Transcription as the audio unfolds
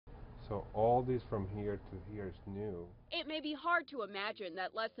So all this from here to here is new. It may be hard to imagine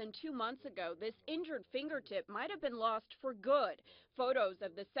that less than 2 months ago, this injured fingertip might have been lost for good. Photos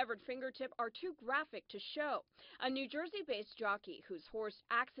of the severed fingertip are too graphic to show. A New Jersey-based jockey whose horse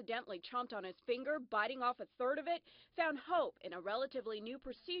accidentally chomped on his finger, biting off a third of it, found hope in a relatively new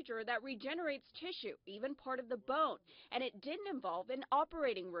procedure that regenerates tissue, even part of the bone, and it didn't involve an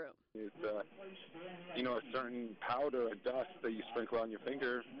operating room. It's, a certain powder or dust that you sprinkle on your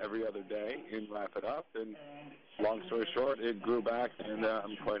finger every other day and wrap it up, and long story short, it grew back, and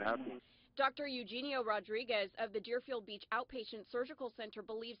I'm quite happy. Dr. Eugenio Rodriguez of the Deerfield Beach Outpatient Surgical Center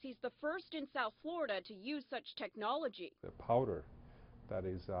believes he's the first in South Florida to use such technology. The powder that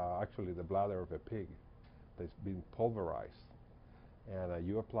is actually the bladder of a pig that's been pulverized, and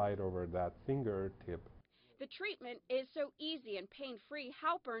you apply it over that fingertip. The treatment is so easy and pain-free,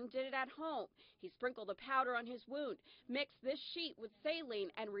 Halpern did it at home. He sprinkled the powder on his wound, mixed this sheet with saline,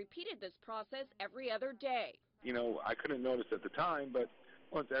 and repeated this process every other day. I couldn't notice at the time, but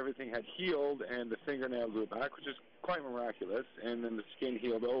once everything had healed and the fingernail grew back, which is quite miraculous, and then the skin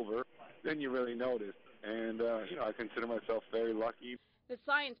healed over, then you really notice. And, I consider myself very lucky. The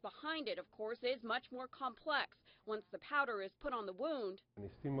science behind it, of course, is much more complex. Once the powder is put on the wound, and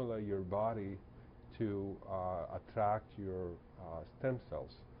it stimulates your body to attract your stem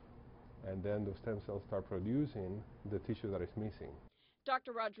cells, and then the stem cells start producing the tissue that is missing.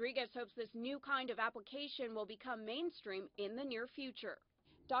 Dr. Rodriguez hopes this new kind of application will become mainstream in the near future.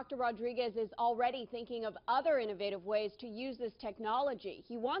 Dr. Rodriguez is already thinking of other innovative ways to use this technology.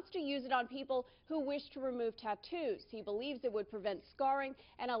 He wants to use it on people who wish to remove tattoos. He believes it would prevent scarring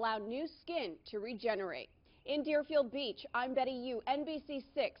and allow new skin to regenerate. In Deerfield Beach, I'm Betty Yu,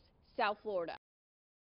 NBC6, South Florida.